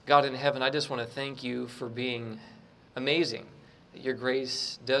God in heaven, I just want to thank you for being amazing. Your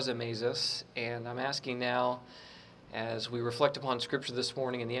grace does amaze us, and I'm asking now, as we reflect upon Scripture this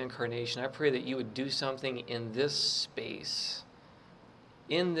morning in the Incarnation, I pray that you would do something in this space,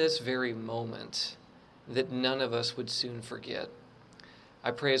 in this very moment, that none of us would soon forget.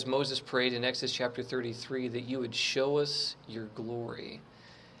 I pray, as Moses prayed in Exodus chapter 33, that you would show us your glory,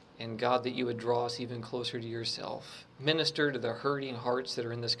 and God, that you would draw us even closer to yourself. Minister to the hurting hearts that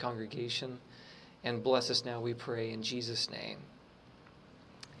are in this congregation, and bless us now, we pray, in Jesus' name.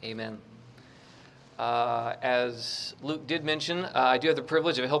 Amen. As Luke did mention, I do have the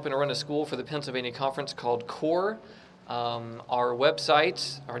privilege of helping to run a school for the Pennsylvania Conference called CORE. Our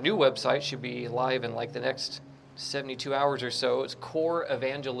website, our new website, should be live in like the next 72 hours or so. It's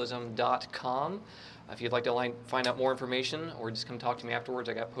coreevangelism.com. If you'd like to find out more information or just come talk to me afterwards,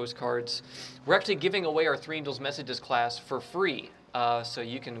 I got postcards. We're actually giving away our Three Angels Messages class for free. So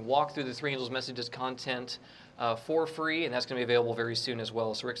you can walk through the Three Angels Messages content for free, and that's going to be available very soon as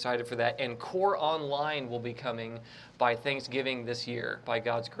well. So we're excited for that. And Core Online will be coming by Thanksgiving this year, by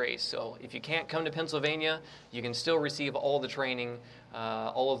God's grace. So if you can't come to Pennsylvania, you can still receive all the training,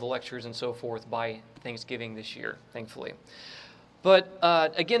 all of the lectures and so forth by Thanksgiving this year, thankfully. But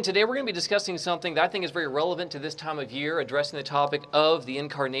again, today we're going to be discussing something that I think is very relevant to this time of year, addressing the topic of the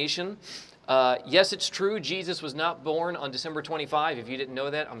Incarnation. Yes, it's true, Jesus was not born on December 25. If you didn't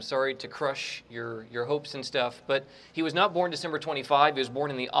know that, I'm sorry to crush your hopes and stuff. But he was not born December 25. He was born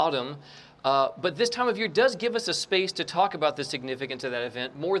in the autumn. But this time of year does give us a space to talk about the significance of that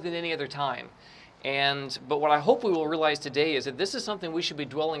event more than any other time. But what I hope we will realize today is that this is something we should be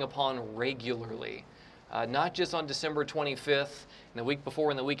dwelling upon regularly. Not just on December 25th, and the week before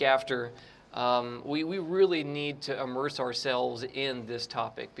and the week after. We really need to immerse ourselves in this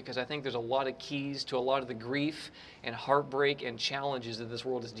topic because I think there's a lot of keys to a lot of the grief and heartbreak and challenges that this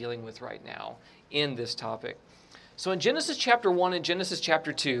world is dealing with right now in this topic. So in Genesis chapter 1 and Genesis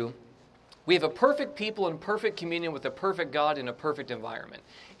chapter 2, we have a perfect people in perfect communion with a perfect God in a perfect environment.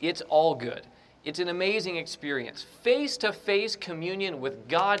 It's all good. It's an amazing experience. Face-to-face communion with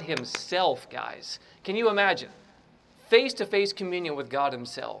God himself, guys. Can you imagine? Face-to-face communion with God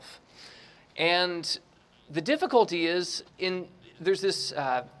himself. And the difficulty is, there's this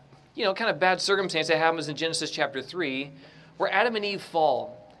kind of bad circumstance that happens in Genesis chapter 3 where Adam and Eve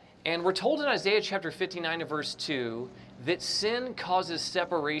fall. And we're told in Isaiah chapter 59 and verse 2 that sin causes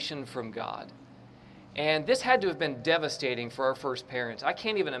separation from God. And this had to have been devastating for our first parents. I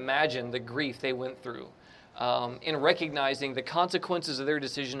can't even imagine the grief they went through in recognizing the consequences of their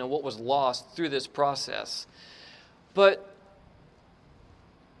decision and what was lost through this process. But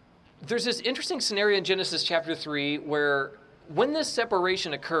there's this interesting scenario in Genesis chapter 3 where when this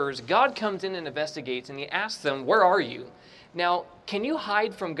separation occurs, God comes in and investigates, and he asks them, "Where are you?" Now, can you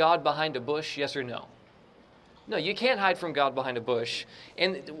hide from God behind a bush, yes or no? No, you can't hide from God behind a bush.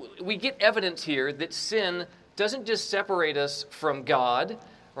 And we get evidence here that sin doesn't just separate us from God,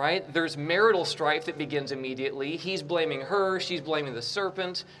 right? There's marital strife that begins immediately. He's blaming her, she's blaming the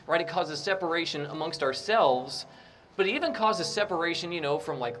serpent, right? It causes separation amongst ourselves. But it even causes separation,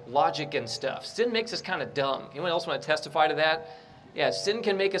 from like logic and stuff. Sin makes us kind of dumb. Anyone else want to testify to that? Yeah, sin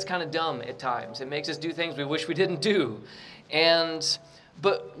can make us kind of dumb at times. It makes us do things we wish we didn't do.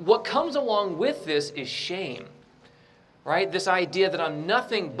 But what comes along with this is shame, right? This idea that I'm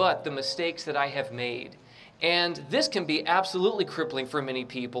nothing but the mistakes that I have made. And this can be absolutely crippling for many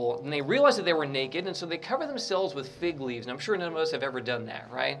people. And they realize that they were naked, and so they cover themselves with fig leaves. And I'm sure none of us have ever done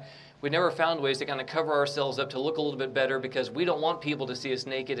that, right? We've never found ways to kind of cover ourselves up to look a little bit better because we don't want people to see us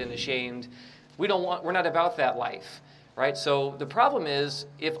naked and ashamed. We're not about that life, right? So the problem is,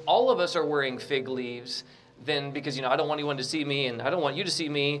 if all of us are wearing fig leaves, then because, I don't want anyone to see me and I don't want you to see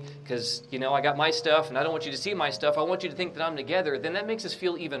me because, I got my stuff and I don't want you to see my stuff. I want you to think that I'm together. Then that makes us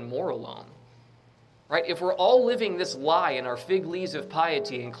feel even more alone, right? If we're all living this lie in our fig leaves of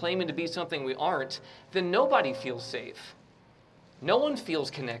piety and claiming to be something we aren't, then nobody feels safe. No one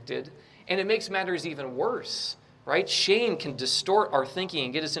feels connected, and it makes matters even worse, right? Shame can distort our thinking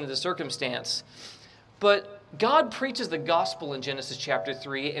and get us into the circumstance. But God preaches the gospel in Genesis chapter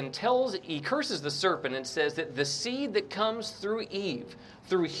 3 and he curses the serpent and says that the seed that comes through Eve,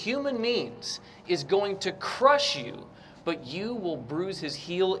 through human means, is going to crush you, but you will bruise his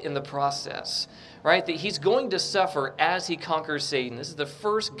heel in the process, right? That he's going to suffer as he conquers Satan. This is the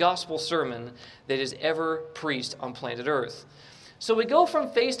first gospel sermon that is ever preached on planet Earth. So we go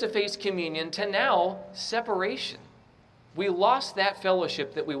from face-to-face communion to now separation. We lost that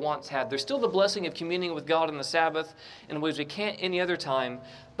fellowship that we once had. There's still the blessing of communing with God on the Sabbath in ways we can't any other time,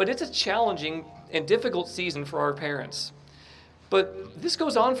 but it's a challenging and difficult season for our parents. But this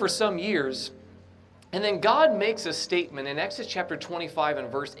goes on for some years. And then God makes a statement in Exodus chapter 25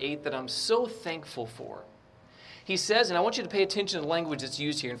 and verse 8 that I'm so thankful for. He says, and I want you to pay attention to the language that's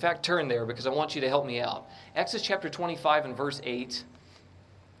used here. In fact, turn there because I want you to help me out. Exodus chapter 25 and verse 8.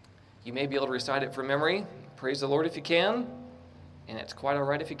 You may be able to recite it from memory. Praise the Lord if you can. And it's quite all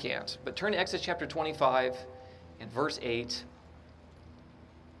right if you can't. But turn to Exodus chapter 25 and verse 8.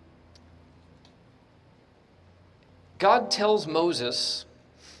 God tells Moses,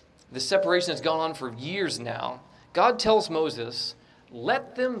 the separation has gone on for years now. God tells Moses,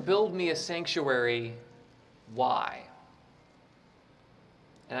 let them build me a sanctuary. Why?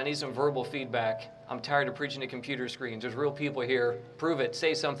 And I need some verbal feedback. I'm tired of preaching to computer screens. There's real people here. Prove it.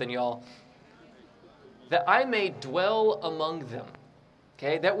 Say something, y'all. That I may dwell among them.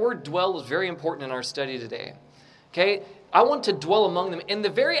 Okay, that word dwell is very important in our study today. Okay, I want to dwell among them. And the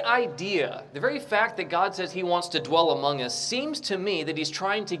very idea, the very fact that God says he wants to dwell among us seems to me that he's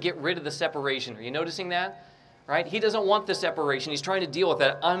trying to get rid of the separation. Are you noticing that? Right? He doesn't want the separation. He's trying to deal with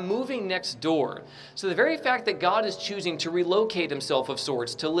that. I'm moving next door. So the very fact that God is choosing to relocate himself of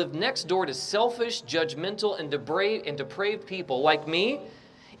sorts, to live next door to selfish, judgmental, and depraved people like me,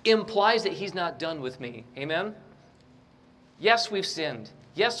 implies that he's not done with me. Amen? Yes, we've sinned.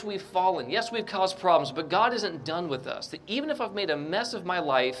 Yes, we've fallen. Yes, we've caused problems, but God isn't done with us. That even if I've made a mess of my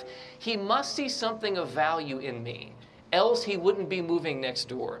life, he must see something of value in me. Else he wouldn't be moving next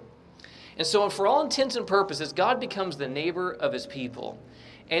door. And so for all intents and purposes, God becomes the neighbor of his people.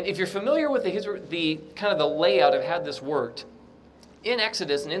 And if you're familiar with the kind of the layout of how this worked, in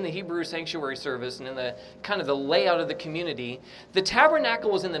Exodus and in the Hebrew sanctuary service and in the kind of the layout of the community, the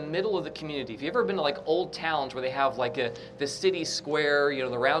tabernacle was in the middle of the community. If you've ever been to like old towns where they have like the city square,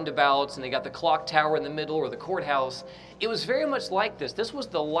 the roundabouts, and they got the clock tower in the middle or the courthouse, it was very much like this. This was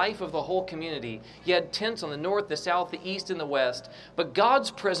the life of the whole community. You had tents on the north, the south, the east, and the west, but God's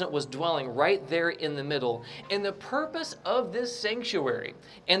presence was dwelling right there in the middle. And the purpose of this sanctuary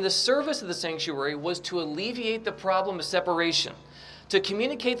and the service of the sanctuary was to alleviate the problem of separation, to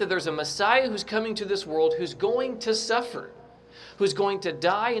communicate that there's a Messiah who's coming to this world who's going to suffer, who's going to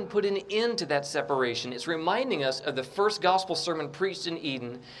die and put an end to that separation. It's reminding us of the first gospel sermon preached in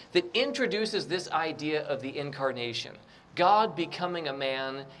Eden that introduces this idea of the incarnation, God becoming a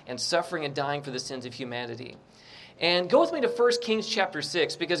man and suffering and dying for the sins of humanity. And go with me to 1 Kings chapter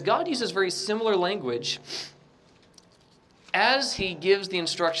 6, because God uses very similar language as he gives the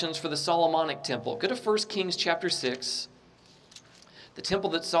instructions for the Solomonic temple. Go to 1 Kings chapter 6. The temple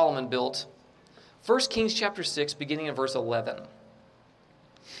that Solomon built. 1 Kings chapter 6, beginning in verse 11.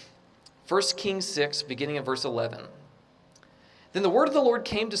 1 Kings 6, beginning in verse 11. Then the word of the Lord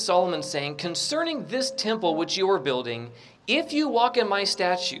came to Solomon, saying, concerning this temple which you are building, if you walk in my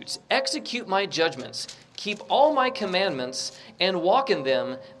statutes, execute my judgments, keep all my commandments, and walk in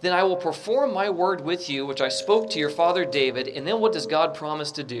them, then I will perform my word with you, which I spoke to your father David. And then what does God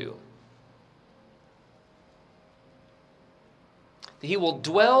promise to do? He will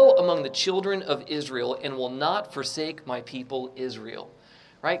dwell among the children of Israel and will not forsake my people Israel.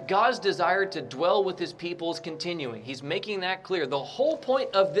 Right? God's desire to dwell with his people is continuing. He's making that clear. The whole point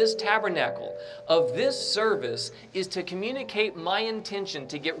of this tabernacle, of this service, is to communicate my intention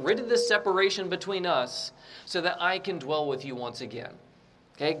to get rid of this separation between us so that I can dwell with you once again.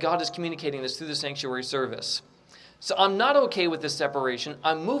 Okay? God is communicating this through the sanctuary service. So I'm not okay with this separation.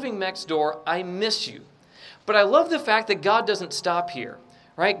 I'm moving next door. I miss you. But I love the fact that God doesn't stop here,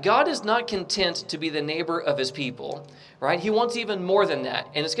 right? God is not content to be the neighbor of his people, right? He wants even more than that.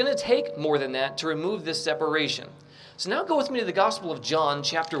 And it's going to take more than that to remove this separation. So now go with me to the Gospel of John,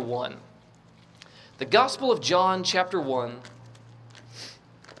 chapter 1. The Gospel of John, chapter 1.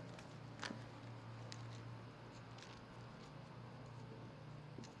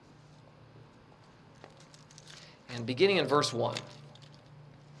 And beginning in verse 1.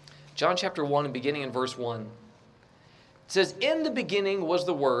 John chapter 1 and beginning in verse 1. It says, in the beginning was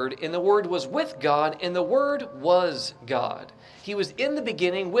the Word, and the Word was with God, and the Word was God. He was in the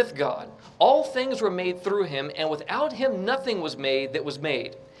beginning with God. All things were made through him, and without him nothing was made that was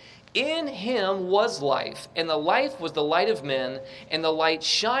made. In him was life, and the life was the light of men, and the light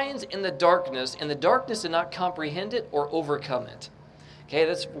shines in the darkness, and the darkness did not comprehend it or overcome it. Okay,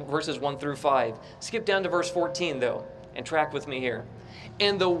 that's verses 1 through 5. Skip down to verse 14, though, and track with me here.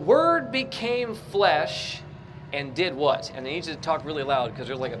 And the Word became flesh and did what? And I need you to talk really loud because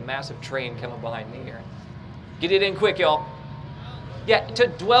there's like a massive train coming behind me here. Get it in quick, y'all. Yeah, to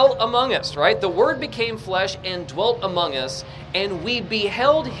dwell among us, right? The Word became flesh and dwelt among us, and we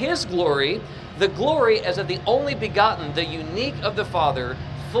beheld his glory, the glory as of the only begotten, the unique of the Father,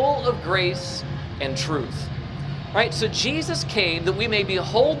 full of grace and truth. Right? So Jesus came that we may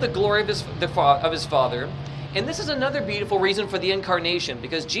behold the glory of his Father. And this is another beautiful reason for the incarnation,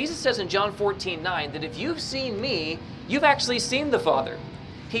 because Jesus says in John 14:9 that if you've seen me, you've actually seen the Father.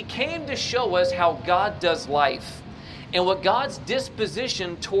 He came to show us how God does life and what God's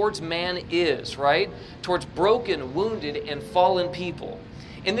disposition towards man is, right? Towards broken, wounded, and fallen people.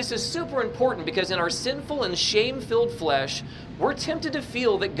 And this is super important because in our sinful and shame-filled flesh, we're tempted to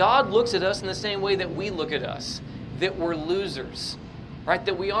feel that God looks at us in the same way that we look at us, that we're losers, right?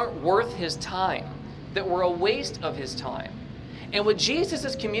 That we aren't worth his time, that we're a waste of his time. And what Jesus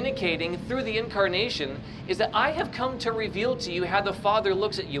is communicating through the incarnation is that I have come to reveal to you how the Father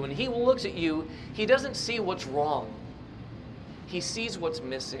looks at you. And he looks at you, he doesn't see what's wrong. He sees what's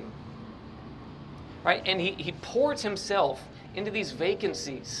missing, right? And he pours himself into these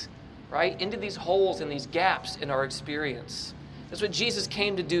vacancies, right? Into these holes and these gaps in our experience. That's what Jesus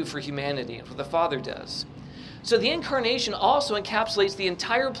came to do for humanity. That's what the Father does. So the incarnation also encapsulates the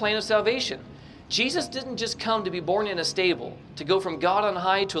entire plan of salvation. Jesus didn't just come to be born in a stable, to go from God on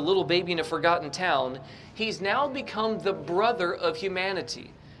high to a little baby in a forgotten town. He's now become the brother of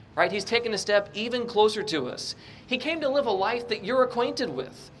humanity, right? He's taken a step even closer to us. He came to live a life that you're acquainted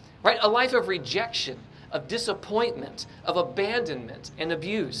with, right? A life of rejection, of disappointment, of abandonment and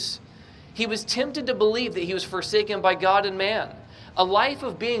abuse. He was tempted to believe that he was forsaken by God and man. A life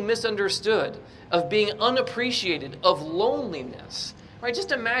of being misunderstood, of being unappreciated, of loneliness. Right?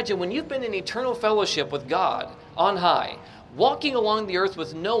 Just imagine when you've been in eternal fellowship with God on high, walking along the earth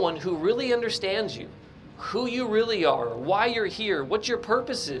with no one who really understands you, who you really are, why you're here, what your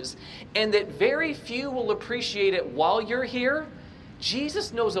purpose is, and that very few will appreciate it while you're here.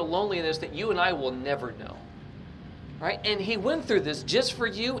 Jesus knows a loneliness that you and I will never know. Right? And he went through this just for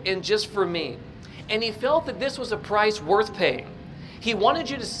you and just for me. And he felt that this was a price worth paying. He wanted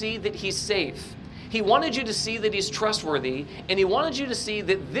you to see that he's safe. He wanted you to see that he's trustworthy, and he wanted you to see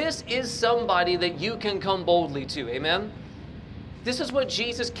that this is somebody that you can come boldly to. Amen? This is what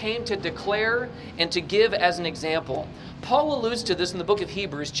Jesus came to declare and to give as an example. Paul alludes to this in the book of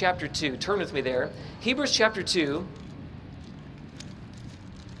Hebrews chapter 2. Turn with me there. Hebrews chapter 2.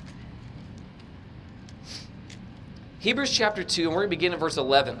 Hebrews chapter 2, and we're going to begin in verse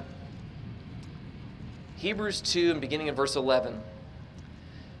 11. Hebrews 2 and beginning in verse 11.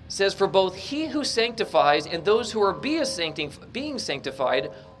 Says, for both he who sanctifies and those who are being sanctified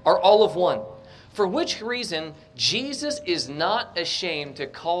are all of one. For which reason, Jesus is not ashamed to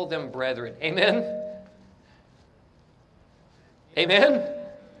call them brethren. Amen? Amen?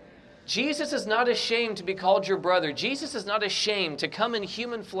 Jesus is not ashamed to be called your brother. Jesus is not ashamed to come in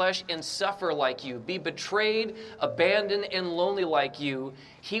human flesh and suffer like you, be betrayed, abandoned, and lonely like you.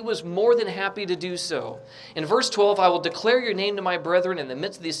 He was more than happy to do so. In verse 12, I will declare your name to my brethren. In the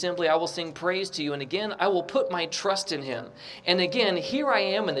midst of the assembly, I will sing praise to you. And again, I will put my trust in him. And again, here I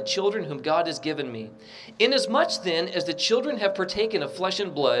am and the children whom God has given me. Inasmuch then as the children have partaken of flesh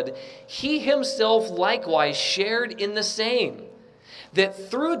and blood, he himself likewise shared in the same,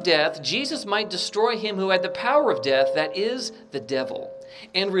 that through death Jesus might destroy him who had the power of death, that is, the devil,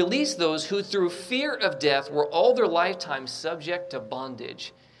 and release those who through fear of death were all their lifetime subject to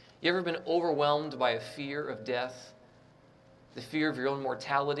bondage. You ever been overwhelmed by a fear of death? The fear of your own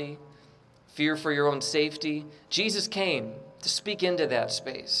mortality? Fear for your own safety? Jesus came to speak into that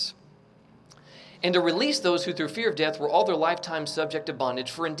space, and to release those who through fear of death were all their lifetime subject to bondage.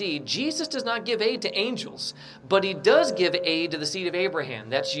 For indeed, Jesus does not give aid to angels, but he does give aid to the seed of Abraham.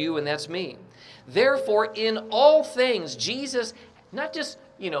 That's you and that's me. Therefore, in all things, Jesus not just,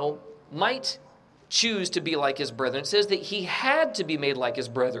 might choose to be like his brethren. It says that he had to be made like his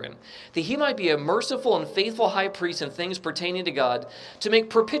brethren, that he might be a merciful and faithful high priest in things pertaining to God, to make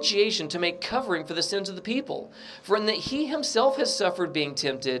propitiation, to make covering for the sins of the people. For in that he himself has suffered being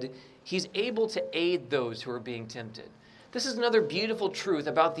tempted, he's able to aid those who are being tempted. This is another beautiful truth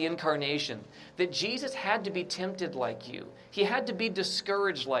about the incarnation, that Jesus had to be tempted like you. He had to be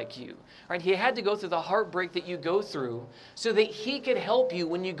discouraged like you. Right? He had to go through the heartbreak that you go through so that he could help you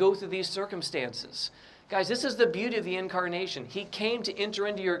when you go through these circumstances. Guys, this is the beauty of the incarnation. He came to enter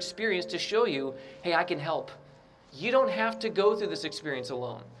into your experience to show you, hey, I can help. You don't have to go through this experience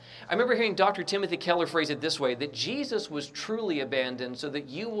alone. I remember hearing Dr. Timothy Keller phrase it this way, that Jesus was truly abandoned so that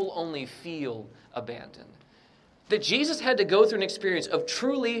you will only feel abandoned. That Jesus had to go through an experience of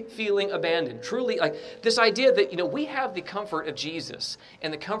truly feeling abandoned, truly like this idea that, we have the comfort of Jesus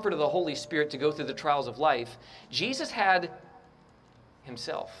and the comfort of the Holy Spirit to go through the trials of life. Jesus had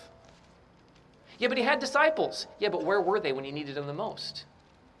himself. Yeah, but he had disciples. Yeah, but where were they when he needed them the most?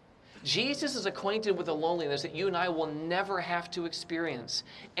 Jesus is acquainted with a loneliness that you and I will never have to experience.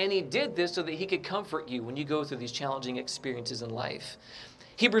 And he did this so that he could comfort you when you go through these challenging experiences in life.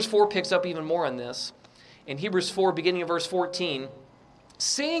 Hebrews 4 picks up even more on this. In Hebrews 4, beginning of verse 14,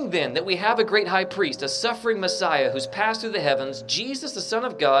 seeing then that we have a great high priest, a suffering Messiah who's passed through the heavens, Jesus the Son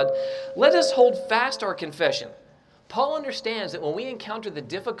of God, let us hold fast our confession. Paul understands that when we encounter the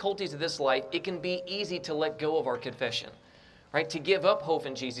difficulties of this life, it can be easy to let go of our confession. Right, to give up hope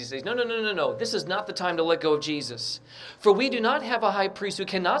in Jesus. He says, no. This is not the time to let go of Jesus. For we do not have a high priest who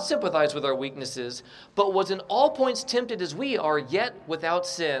cannot sympathize with our weaknesses, but was in all points tempted as we are, yet without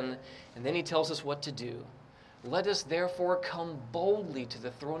sin. And then he tells us what to do. Let us therefore come boldly to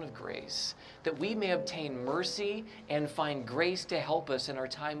the throne of grace, that we may obtain mercy and find grace to help us in our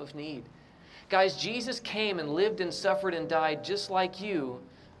time of need. Guys, Jesus came and lived and suffered and died just like you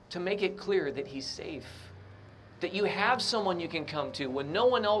to make it clear that he's safe. That you have someone you can come to when no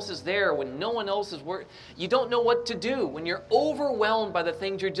one else is there, when no one else is working. You don't know what to do. When you're overwhelmed by the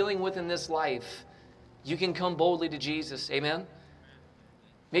things you're dealing with in this life, you can come boldly to Jesus. Amen?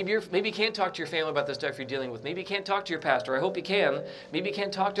 Maybe you can't talk to your family about the stuff you're dealing with. Maybe you can't talk to your pastor. I hope you can. Maybe you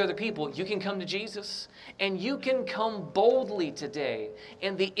can't talk to other people. You can come to Jesus. And you can come boldly today.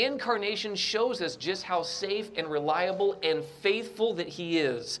 And the incarnation shows us just how safe and reliable and faithful that he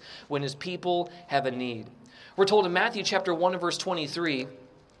is when his people have a need. We're told in Matthew chapter 1 and verse 23,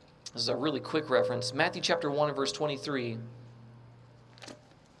 this is a really quick reference, Matthew chapter 1 and verse 23,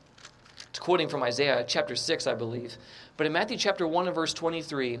 it's quoting from Isaiah chapter 6, I believe, but in Matthew chapter 1 and verse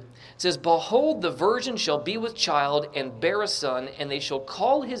 23, it says, behold, the virgin shall be with child and bear a son, and they shall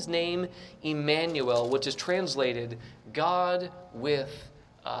call his name Emmanuel, which is translated, God with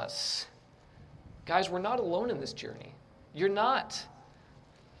us. Guys, we're not alone in this journey. You're not.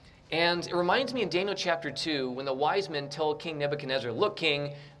 And it reminds me in Daniel chapter 2, when the wise men tell King Nebuchadnezzar, look,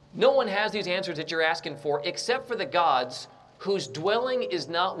 king, no one has these answers that you're asking for except for the gods whose dwelling is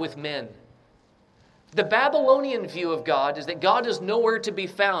not with men. The Babylonian view of God is that God is nowhere to be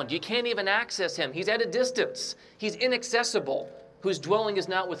found. You can't even access him. He's at a distance. He's inaccessible, whose dwelling is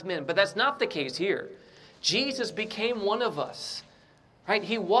not with men. But that's not the case here. Jesus became one of us. Right?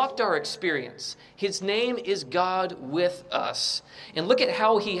 He walked our experience. His name is God with us. And look at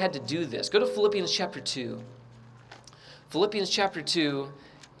how he had to do this. Go to Philippians chapter 2. Philippians chapter 2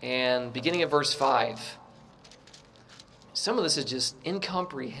 and beginning at verse 5. Some of this is just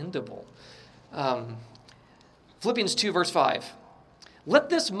incomprehensible. Philippians 2 verse 5. Let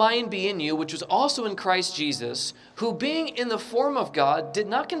this mind be in you, which was also in Christ Jesus, who being in the form of God, did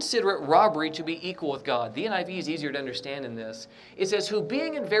not consider it robbery to be equal with God. The NIV is easier to understand in this. It says, who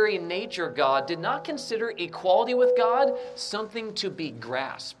being in very nature God, did not consider equality with God something to be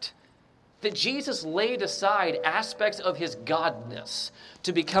grasped. That Jesus laid aside aspects of his godness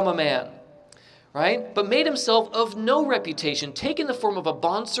to become a man. Right? But made himself of no reputation, taking the form of a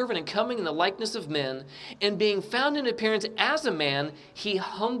bondservant and coming in the likeness of men, and being found in appearance as a man, he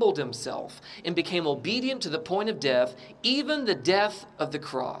humbled himself and became obedient to the point of death, even the death of the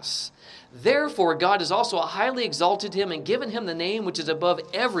cross. Therefore, God has also highly exalted him and given him the name which is above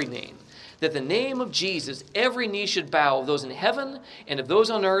every name, that the name of Jesus every knee should bow, of those in heaven and of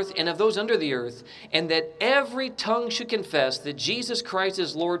those on earth and of those under the earth, and that every tongue should confess that Jesus Christ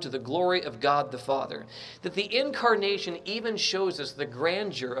is Lord, to the glory of God the Father. That the incarnation even shows us the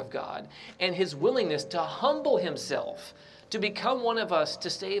grandeur of God and his willingness to humble himself, to become one of us, to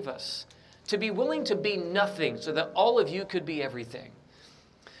save us, to be willing to be nothing so that all of you could be everything.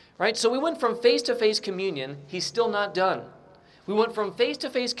 Right? So we went from face-to-face communion. He's still not done. We went from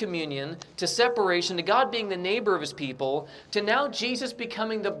face-to-face communion to separation, to God being the neighbor of his people, to now Jesus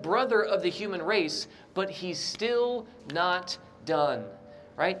becoming the brother of the human race, but he's still not done,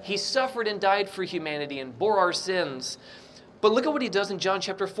 right? He suffered and died for humanity and bore our sins. But look at what he does in John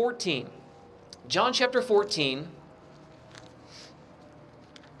chapter 14. John chapter 14,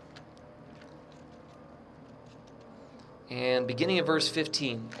 and beginning at verse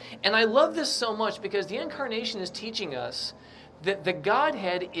 15. And I love this so much because the incarnation is teaching us that the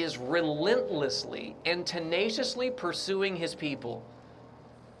Godhead is relentlessly and tenaciously pursuing his people.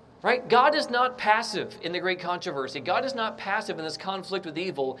 Right? God is not passive in the great controversy. God is not passive in this conflict with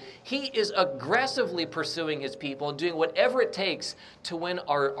evil. He is aggressively pursuing his people and doing whatever it takes to win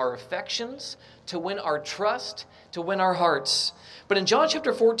our affections, to win our trust, to win our hearts. But in John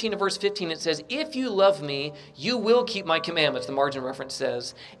chapter 14 and verse 15, it says, if you love me, you will keep my commandments, the margin reference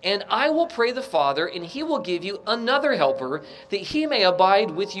says, and I will pray the Father, and he will give you another helper, that he may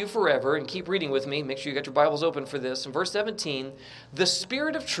abide with you forever. And keep reading with me. Make sure you got your Bibles open for this. In verse 17, the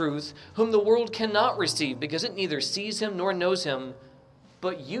Spirit of truth, whom the world cannot receive, because it neither sees him nor knows him,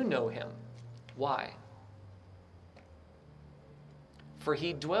 but you know him. Why? For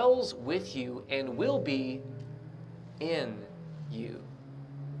he dwells with you and will be in you.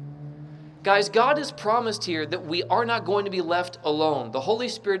 Guys, God has promised here that we are not going to be left alone. The Holy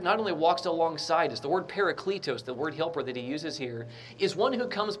Spirit not only walks alongside us, the word parakletos, the word helper that he uses here, is one who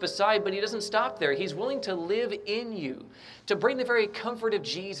comes beside, but he doesn't stop there. He's willing to live in you, to bring the very comfort of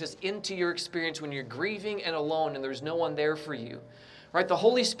Jesus into your experience when you're grieving and alone and there's no one there for you. Right? The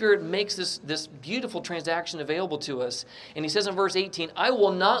Holy Spirit makes this beautiful transaction available to us. And he says in verse 18, I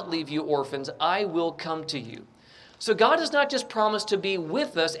will not leave you orphans, I will come to you. So God has not just promised to be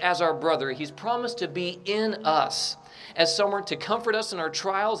with us as our brother, he's promised to be in us as someone to comfort us in our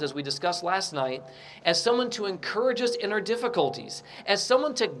trials, as we discussed last night, as someone to encourage us in our difficulties, as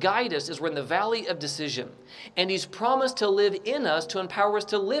someone to guide us as we're in the valley of decision. And he's promised to live in us to empower us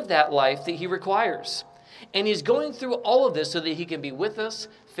to live that life that he requires. And he's going through all of this so that he can be with us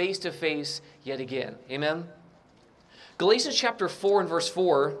face to face yet again. Amen? Galatians chapter 4 and verse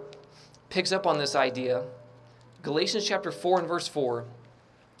 4 picks up on this idea. Galatians chapter 4 and verse 4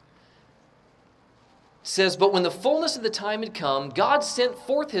 says, But when the fullness of the time had come, God sent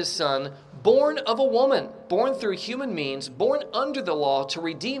forth his Son, born of a woman, born through human means, born under the law, to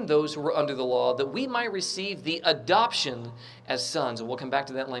redeem those who were under the law, that we might receive the adoption as sons. And we'll come back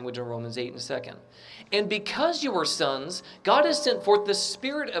to that language in Romans 8 in a second. And because you are sons, God has sent forth the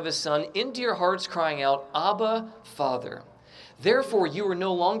Spirit of his Son into your hearts, crying out, Abba, Father. Therefore you are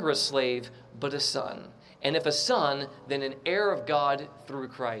no longer a slave, but a son. And if a son, then an heir of God through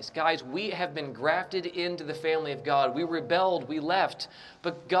Christ. Guys, we have been grafted into the family of God. We rebelled, we left.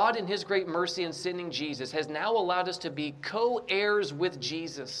 But God in his great mercy in sending Jesus has now allowed us to be co-heirs with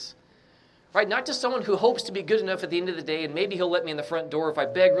Jesus. Right? Not just someone who hopes to be good enough at the end of the day and maybe he'll let me in the front door if I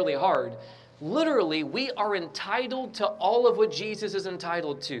beg really hard. Literally, we are entitled to all of what Jesus is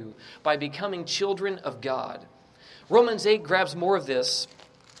entitled to by becoming children of God. Romans 8 grabs more of this.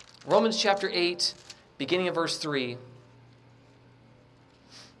 Romans chapter 8, beginning of verse 3.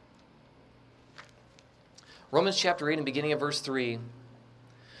 Romans chapter 8 and beginning of verse 3.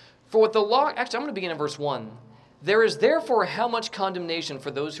 For what the law, actually I'm going to begin in verse 1. There is therefore how much condemnation for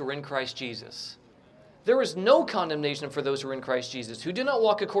those who are in Christ Jesus? There is no condemnation for those who are in Christ Jesus, who do not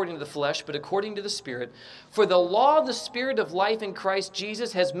walk according to the flesh, but according to the Spirit. For the law of the Spirit of life in Christ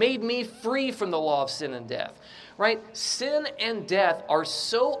Jesus has made me free from the law of sin and death. Right? Sin and death are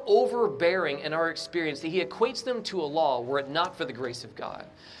so overbearing in our experience that he equates them to a law were it not for the grace of God.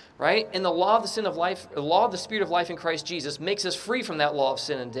 Right? And the law of the sin of life, the law of the Spirit of life in Christ Jesus makes us free from that law of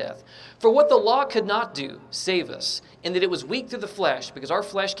sin and death. For what the law could not do, save us, in that it was weak through the flesh, because our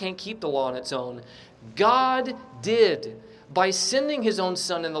flesh can't keep the law on its own, God did by sending his own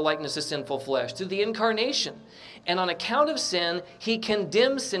Son in the likeness of sinful flesh through the incarnation. And on account of sin, he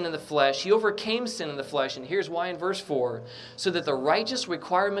condemned sin in the flesh. He overcame sin in the flesh. And here's why in verse 4. So that the righteous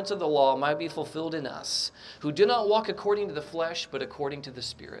requirements of the law might be fulfilled in us, who do not walk according to the flesh, but according to the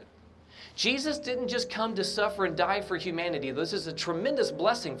Spirit. Jesus didn't just come to suffer and die for humanity. This is a tremendous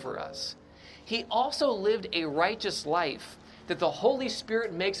blessing for us. He also lived a righteous life that the Holy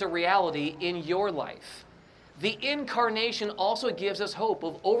Spirit makes a reality in your life. The incarnation also gives us hope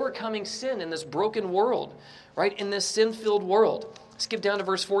of overcoming sin in this broken world, right? In this sin-filled world. Skip down to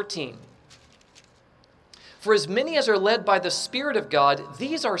verse 14. For as many as are led by the Spirit of God,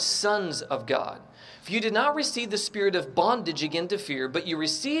 these are sons of God. For you did not receive the spirit of bondage again to fear, but you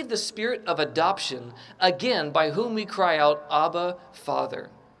received the Spirit of adoption, again by whom we cry out, Abba, Father.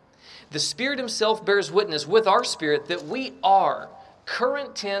 The Spirit himself bears witness with our spirit that we are,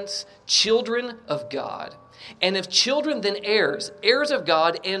 current tense, children of God. And if children, then heirs, heirs of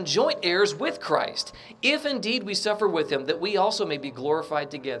God and joint heirs with Christ, if indeed we suffer with him, that we also may be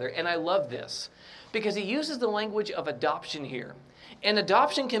glorified together. And I love this because he uses the language of adoption here. And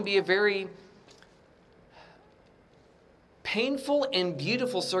adoption can be a very painful and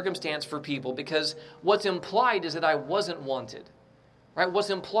beautiful circumstance for people because what's implied is that I wasn't wanted. Right? What's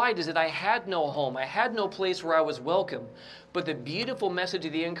implied is that I had no home. I had no place where I was welcome. But the beautiful message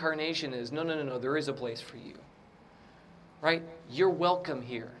of the incarnation is, no, there is a place for you. Right? You're welcome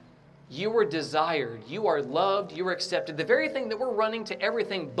here. You are desired. You are loved. You are accepted. The very thing that we're running to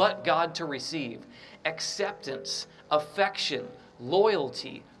everything but God to receive. Acceptance, affection,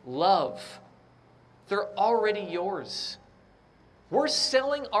 loyalty, love. They're already yours. We're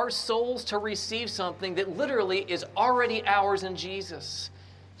selling our souls to receive something that literally is already ours in Jesus.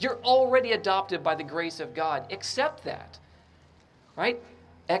 You're already adopted by the grace of God. Accept that, right?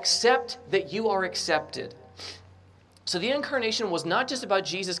 Accept that you are accepted. So the incarnation was not just about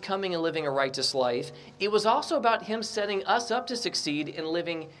Jesus coming and living a righteous life. It was also about him setting us up to succeed in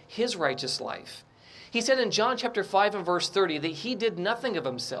living his righteous life. He said in John chapter 5 and verse 30 that he did nothing of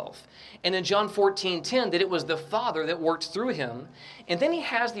himself. And in John 14:10 that it was the Father that worked through him. And then he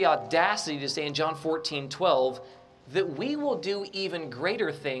has the audacity to say in John 14:12 that we will do even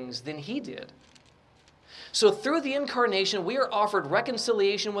greater things than he did. So through the incarnation, we are offered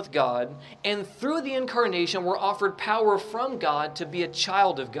reconciliation with God, and through the incarnation, we're offered power from God to be a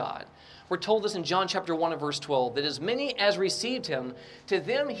child of God. We're told this in John chapter 1 and verse 12, that as many as received him, to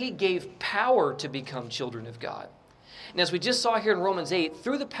them he gave power to become children of God. And as we just saw here in Romans 8,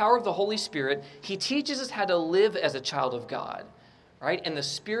 through the power of the Holy Spirit, he teaches us how to live as a child of God. Right? And the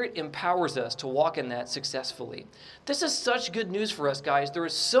Spirit empowers us to walk in that successfully. This is such good news for us, guys. There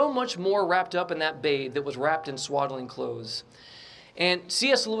is so much more wrapped up in that babe that was wrapped in swaddling clothes. And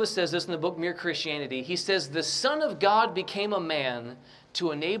C.S. Lewis says this in the book Mere Christianity. He says, the Son of God became a man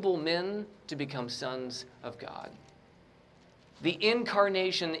to enable men to become sons of God. The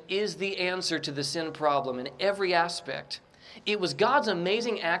incarnation is the answer to the sin problem in every aspect. It was God's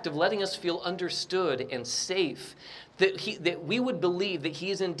amazing act of letting us feel understood and safe, that we would believe that he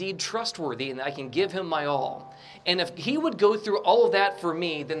is indeed trustworthy and that I can give him my all. And if he would go through all of that for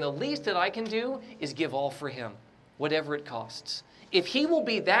me, then the least that I can do is give all for him, whatever it costs. If he will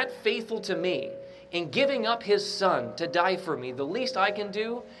be that faithful to me in giving up his son to die for me, the least I can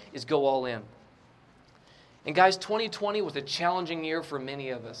do is go all in. And guys, 2020 was a challenging year for many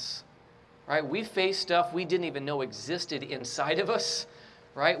of us. Right? We faced stuff we didn't even know existed inside of us.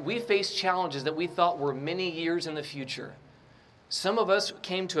 Right? We faced challenges that we thought were many years in the future. Some of us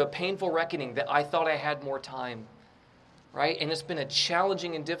came to a painful reckoning that I thought I had more time. Right? And it's been a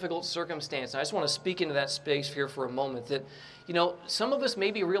challenging and difficult circumstance. And I just want to speak into that space here for a moment that, some of us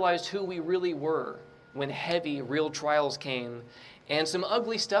maybe realized who we really were when heavy, real trials came and some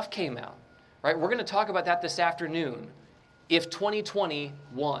ugly stuff came out. Right? We're going to talk about that this afternoon. If 2020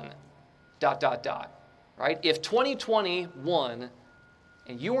 won. ... Right? If 2020 won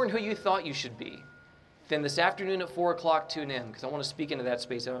and you weren't who you thought you should be, then this afternoon at 4 o'clock, tune in because I want to speak into that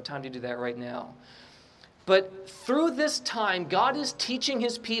space. I don't have time to do that right now. But through this time, God is teaching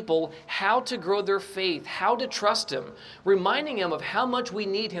his people how to grow their faith, how to trust him, reminding them of how much we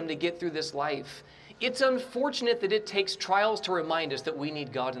need him to get through this life. It's unfortunate that it takes trials to remind us that we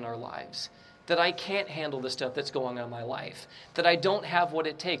need God in our lives, that I can't handle the stuff that's going on in my life, that I don't have what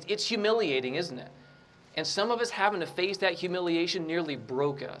it takes. It's humiliating, isn't it? And some of us having to face that humiliation nearly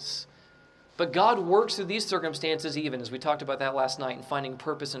broke us. But God works through these circumstances even, as we talked about that last night, in finding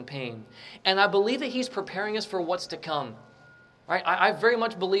purpose in pain. And I believe that he's preparing us for what's to come. Right? I very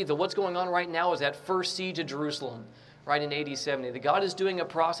much believe that what's going on right now is that first siege of Jerusalem, right, in AD 70. That God is doing a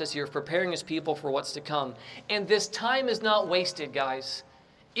process here of preparing his people for what's to come. And this time is not wasted, guys.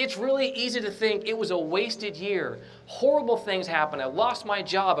 It's really easy to think it was a wasted year. Horrible things happened. I lost my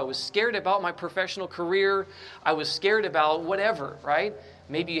job. I was scared about my professional career. I was scared about whatever, right?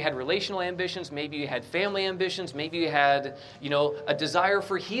 Maybe you had relational ambitions. Maybe you had family ambitions. Maybe you had, a desire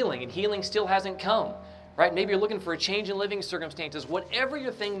for healing, and healing still hasn't come, right? Maybe you're looking for a change in living circumstances. Whatever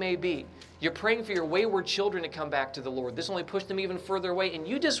your thing may be, you're praying for your wayward children to come back to the Lord. This only pushed them even further away, and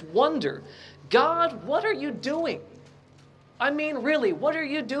you just wonder, God, what are you doing? I mean, really, what are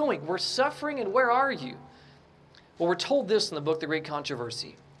you doing? We're suffering, and where are you? Well, we're told this in the book, The Great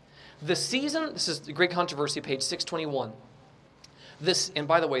Controversy. This is The Great Controversy, page 621. And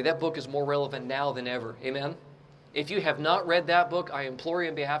by the way, that book is more relevant now than ever. Amen? If you have not read that book, I implore you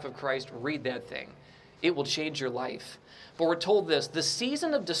on behalf of Christ, read that thing. It will change your life. But we're told this, the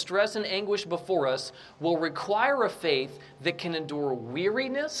season of distress and anguish before us will require a faith that can endure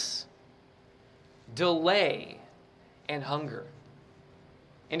weariness, delay, and hunger.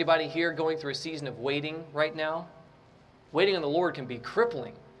 Anybody here going through a season of waiting right now? Waiting on the Lord can be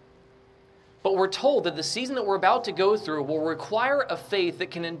crippling. But we're told that the season that we're about to go through will require a faith that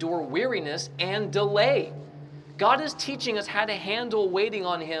can endure weariness and delay. God is teaching us how to handle waiting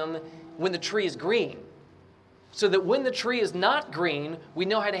on him when the tree is green, so that when the tree is not green, we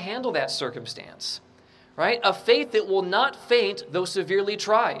know how to handle that circumstance. Right? A faith that will not faint though severely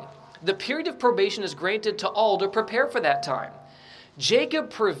tried. The period of probation is granted to all to prepare for that time. Jacob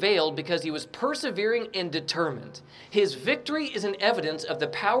prevailed because he was persevering and determined. His victory is an evidence of the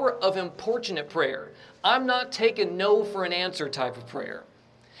power of importunate prayer. I'm not taking no for an answer type of prayer.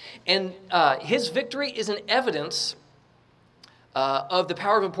 And his victory is an evidence of the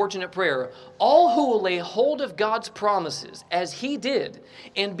power of importunate prayer. All who will lay hold of God's promises as he did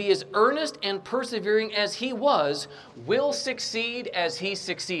and be as earnest and persevering as he was will succeed as he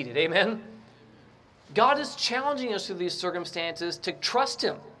succeeded. Amen? God is challenging us through these circumstances to trust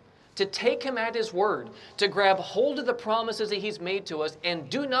Him, to take Him at His word, to grab hold of the promises that He's made to us, and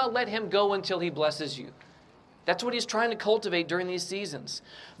do not let Him go until He blesses you. That's what He's trying to cultivate during these seasons.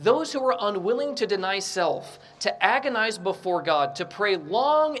 Those who are unwilling to deny self, to agonize before God, to pray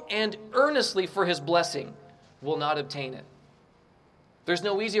long and earnestly for His blessing, will not obtain it. There's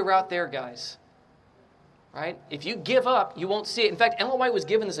no easy route there, guys. Right? If you give up, you won't see it. In fact, Ellen White was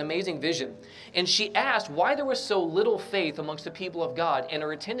given this amazing vision, and she asked why there was so little faith amongst the people of God, and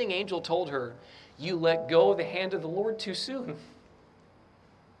her attending angel told her, "You let go of the hand of the Lord too soon."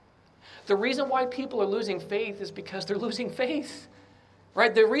 The reason why people are losing faith is because they're losing faith.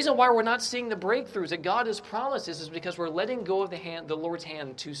 Right? The reason why we're not seeing the breakthroughs that God has promised us is because we're letting go of the Lord's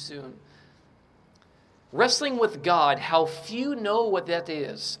hand too soon. Wrestling with God, how few know what that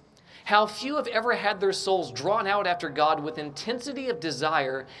is. How few have ever had their souls drawn out after God with intensity of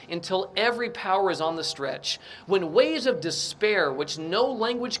desire until every power is on the stretch. When waves of despair, which no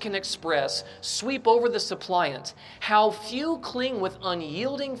language can express, sweep over the suppliant, how few cling with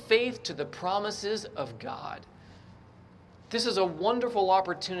unyielding faith to the promises of God. This is a wonderful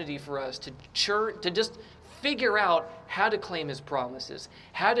opportunity for us to just figure out how to claim His promises,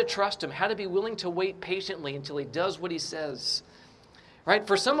 how to trust Him, how to be willing to wait patiently until He does what He says. Right?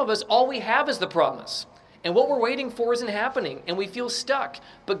 For some of us, all we have is the promise. And what we're waiting for isn't happening. And we feel stuck.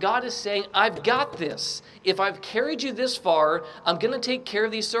 But God is saying, I've got this. If I've carried you this far, I'm going to take care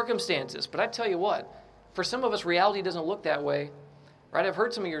of these circumstances. But I tell you what, for some of us, reality doesn't look that way. Right? I've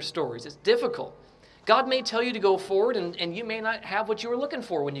heard some of your stories. It's difficult. God may tell you to go forward, and you may not have what you were looking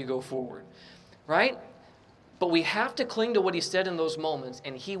for when you go forward. Right? But we have to cling to what He said in those moments,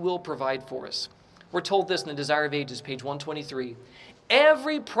 and He will provide for us. We're told this in the Desire of Ages, page 123.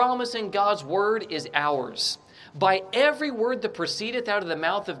 Every promise in God's word is ours. By every word that proceedeth out of the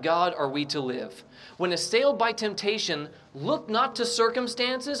mouth of God are we to live. When assailed by temptation, look not to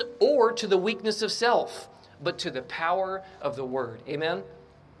circumstances or to the weakness of self, but to the power of the word. Amen?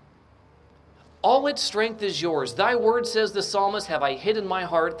 All its strength is yours. Thy word, says the psalmist, have I hid in my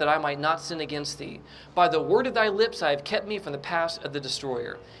heart that I might not sin against thee. By the word of thy lips I have kept me from the paths of the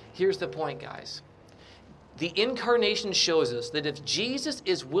destroyer. Here's the point, guys. The incarnation shows us that if Jesus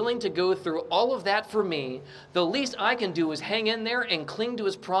is willing to go through all of that for me, the least I can do is hang in there and cling to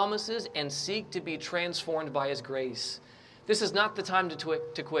His promises and seek to be transformed by His grace. This is not the time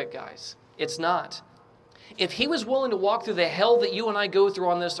to quit, guys. It's not. If He was willing to walk through the hell that you and I go through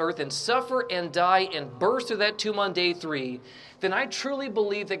on this earth and suffer and die and burst through that tomb on day 3, then I truly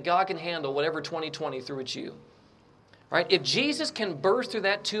believe that God can handle whatever 2020 threw at you. Right? If Jesus can burst through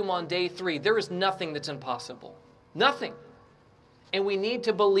that tomb on day 3, there is nothing that's impossible. Nothing. And we need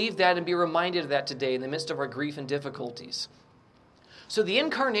to believe that and be reminded of that today in the midst of our grief and difficulties. So the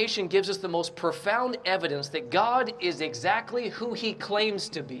incarnation gives us the most profound evidence that God is exactly who He claims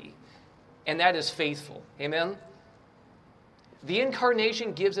to be, and that is faithful. Amen? The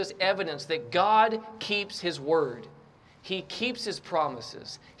incarnation gives us evidence that God keeps His word. He keeps His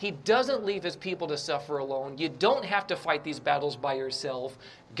promises. He doesn't leave His people to suffer alone. You don't have to fight these battles by yourself.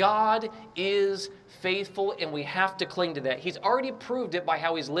 God is faithful, and we have to cling to that. He's already proved it by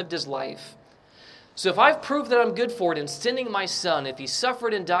how He's lived His life. So if I've proved that I'm good for it in sending my Son, if He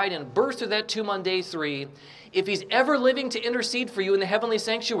suffered and died and burst through that tomb on day 3, if He's ever living to intercede for you in the heavenly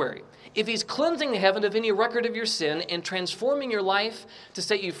sanctuary, if He's cleansing the heaven of any record of your sin and transforming your life to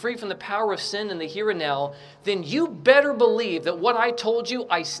set you free from the power of sin in the here and now, then you better believe that what I told you,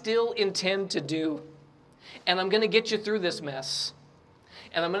 I still intend to do. And I'm going to get you through this mess.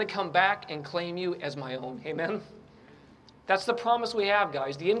 And I'm going to come back and claim you as my own. Amen? That's the promise we have,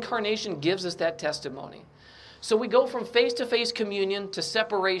 guys. The incarnation gives us that testimony. So we go from face-to-face communion to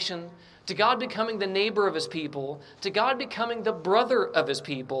separation, to God becoming the neighbor of His people, to God becoming the brother of His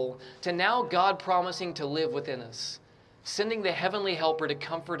people, to now God promising to live within us, sending the heavenly helper to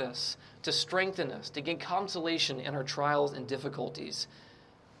comfort us, to strengthen us, to gain consolation in our trials and difficulties.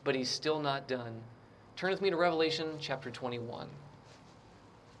 But He's still not done. Turn with me to Revelation chapter 21.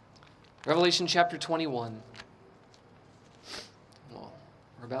 Revelation chapter 21. Well,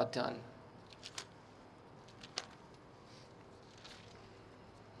 we're about done.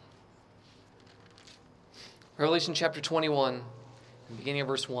 Revelation chapter 21, beginning of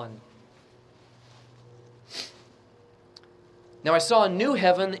verse 1. Now I saw a new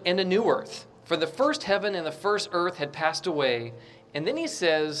heaven and a new earth, for the first heaven and the first earth had passed away. And then he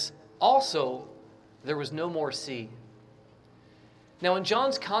says, also, there was no more sea. Now in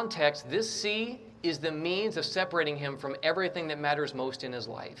John's context, this sea is the means of separating him from everything that matters most in his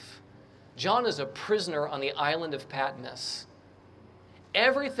life. John is a prisoner on the island of Patmos.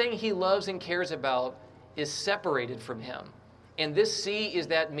 Everything he loves and cares about is separated from him. And this sea is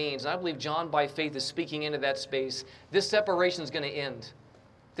that means. And I believe John, by faith, is speaking into that space. This separation is going to end.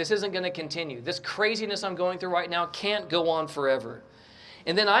 This isn't going to continue. This craziness I'm going through right now can't go on forever.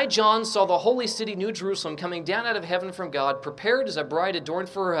 And then I, John, saw the holy city, New Jerusalem, coming down out of heaven from God, prepared as a bride adorned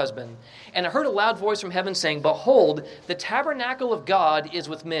for her husband. And I heard a loud voice from heaven saying, Behold, the tabernacle of God is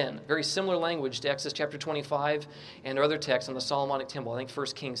with men. Very similar language to Exodus chapter 25 and other texts on the Solomonic temple. I think 1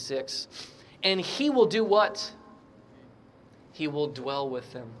 Kings 6. And he will do what? He will dwell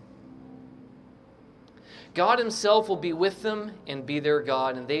with them. God himself will be with them and be their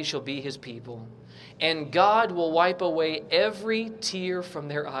God, and they shall be his people. And God will wipe away every tear from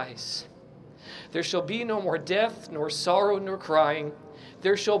their eyes. There shall be no more death, nor sorrow, nor crying.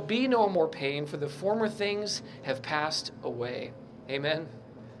 There shall be no more pain, for the former things have passed away. Amen.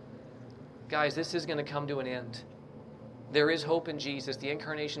 Guys, this is going to come to an end. There is hope in Jesus. The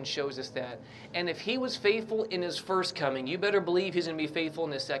incarnation shows us that. And if he was faithful in his first coming, you better believe he's going to be faithful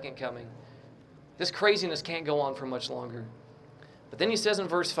in his second coming. This craziness can't go on for much longer. But then he says in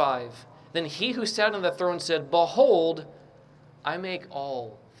verse 5, Then he who sat on the throne said, Behold, I make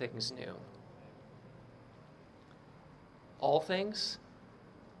all things new. All things?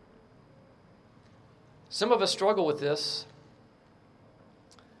 Some of us struggle with this.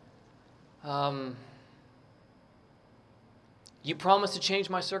 You promised to change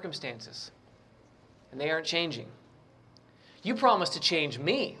my circumstances, and they aren't changing. You promised to change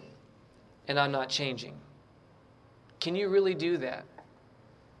me, and I'm not changing. Can you really do that?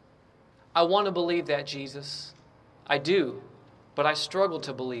 I want to believe that, Jesus. I do, but I struggle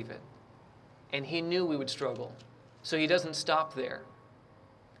to believe it. And he knew we would struggle, so he doesn't stop there.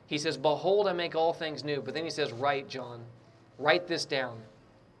 He says, Behold, I make all things new. But then he says, Write, John. Write this down.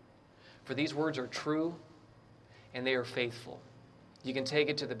 For these words are true, and they are faithful. You can take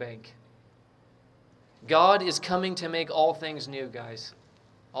it to the bank. God is coming to make all things new, guys.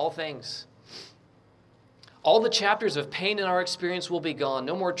 All things. All the chapters of pain in our experience will be gone.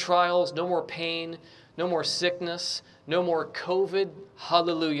 No more trials, no more pain, no more sickness, no more COVID.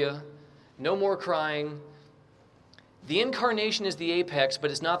 Hallelujah. No more crying. The incarnation is the apex, but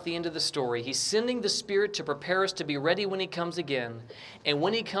it's not the end of the story. He's sending the Spirit to prepare us to be ready when he comes again. And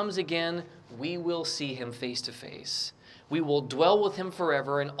when he comes again, we will see him face to face. We will dwell with him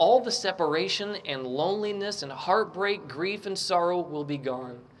forever, and all the separation and loneliness and heartbreak, grief and sorrow will be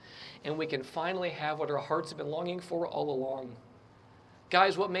gone. And we can finally have what our hearts have been longing for all along.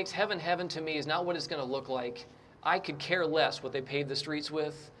 Guys, what makes heaven heaven to me is not what it's going to look like. I could care less what they paved the streets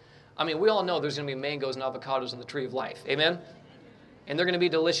with. I mean, we all know there's going to be mangoes and avocados on the tree of life. Amen? And they're going to be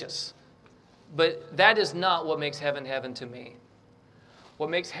delicious. But that is not what makes heaven heaven to me. What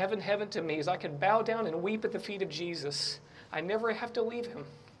makes heaven heaven to me is I can bow down and weep at the feet of Jesus. I never have to leave him.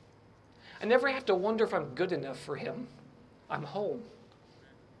 I never have to wonder if I'm good enough for him. I'm home.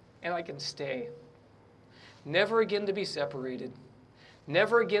 And I can stay. Never again to be separated.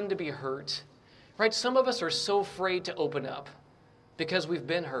 Never again to be hurt. Right? Some of us are so afraid to open up because we've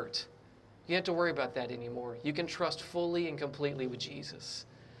been hurt. You don't have to worry about that anymore. You can trust fully and completely with Jesus.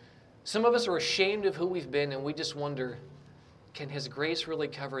 Some of us are ashamed of who we've been, and we just wonder, can his grace really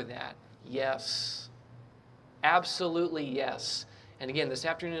cover that? Yes. Absolutely yes. And again, this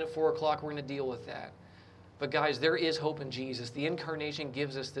afternoon at 4 o'clock, we're going to deal with that. But guys, there is hope in Jesus. The incarnation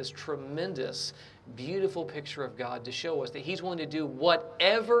gives us this tremendous, beautiful picture of God to show us that he's willing to do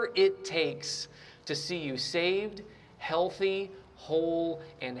whatever it takes to see you saved, healthy, whole,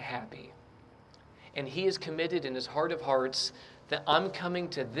 and happy. And he is committed in his heart of hearts that I'm coming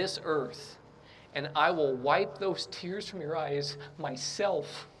to this earth and I will wipe those tears from your eyes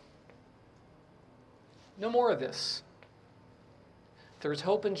myself. No more of this. There's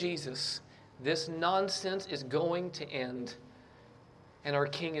hope in Jesus. This nonsense is going to end, and our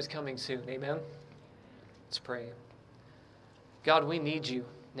King is coming soon. Amen? Let's pray. God, we need you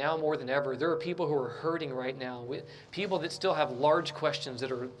now more than ever. There are people who are hurting right now, people that still have large questions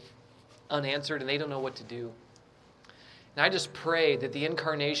that are unanswered, and they don't know what to do. And I just pray that the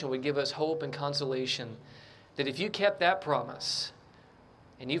incarnation would give us hope and consolation, that if you kept that promise,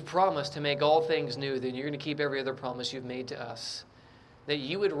 and you've promised to make all things new, then you're going to keep every other promise you've made to us. That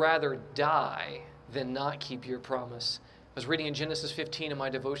you would rather die than not keep your promise. I was reading in Genesis 15 in my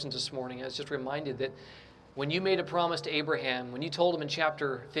devotions this morning. I was just reminded that when you made a promise to Abraham, when you told him in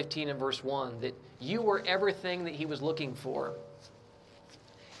chapter 15 and verse 1 that you were everything that he was looking for,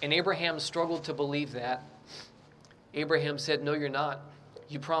 and Abraham struggled to believe that, Abraham said, no, you're not.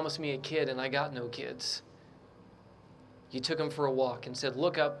 You promised me a kid, and I got no kids. You took him for a walk and said,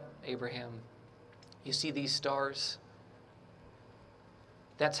 look up, Abraham. You see these stars?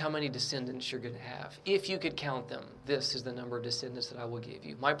 That's how many descendants you're going to have. If you could count them, this is the number of descendants that I will give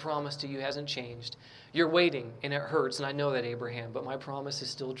you. My promise to you hasn't changed. You're waiting, and it hurts, and I know that, Abraham, but my promise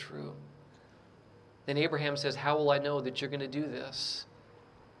is still true. Then Abraham says, how will I know that you're going to do this?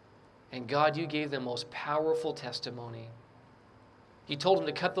 And God, you gave them most powerful testimony. You told them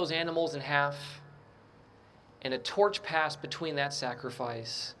to cut those animals in half, and a torch passed between that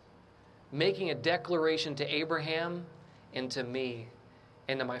sacrifice, making a declaration to Abraham and to me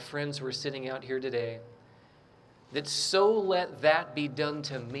and to my friends who are sitting out here today, that so let that be done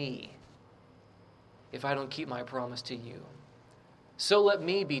to me if I don't keep my promise to you. So let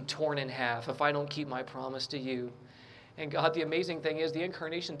me be torn in half if I don't keep my promise to you. And God, the amazing thing is the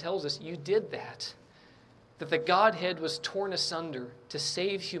incarnation tells us you did that. That the Godhead was torn asunder to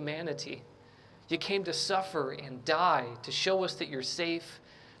save humanity. You came to suffer and die to show us that you're safe,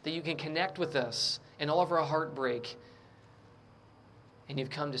 that you can connect with us in all of our heartbreak. And you've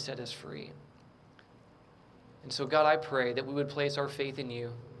come to set us free. And so, God, I pray that we would place our faith in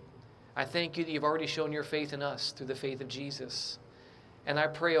you. I thank you that you've already shown your faith in us through the faith of Jesus. And I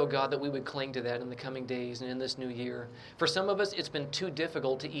pray, oh God, that we would cling to that in the coming days and in this new year. For some of us, it's been too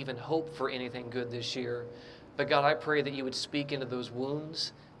difficult to even hope for anything good this year. But God, I pray that you would speak into those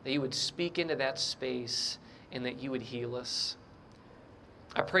wounds, that you would speak into that space, and that you would heal us.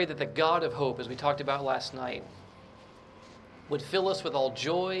 I pray that the God of hope, as we talked about last night, would fill us with all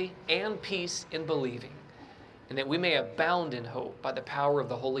joy and peace in believing, and that we may abound in hope by the power of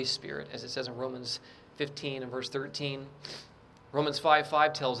the Holy Spirit, as it says in Romans 15 and verse 13. Romans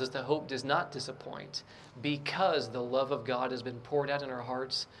 5:5 tells us that hope does not disappoint because the love of God has been poured out in our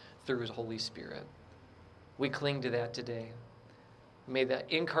hearts through his Holy Spirit. We cling to that today. May that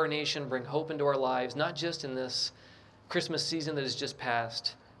incarnation bring hope into our lives, not just in this Christmas season that has just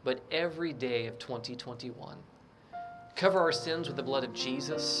passed, but every day of 2021. Cover our sins with the blood of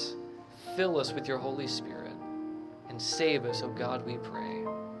Jesus. Fill us with your Holy Spirit. And save us, O God, we pray.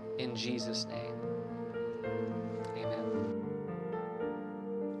 In Jesus' name. Amen.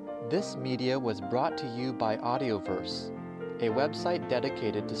 This media was brought to you by Audioverse, a website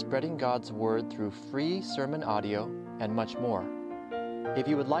dedicated to spreading God's Word through free sermon audio and much more. If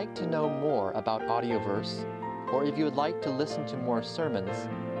you would like to know more about Audioverse, or if you would like to listen to more sermons,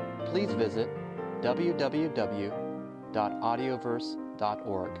 please visit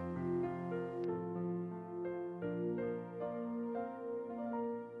www.audioverse.org.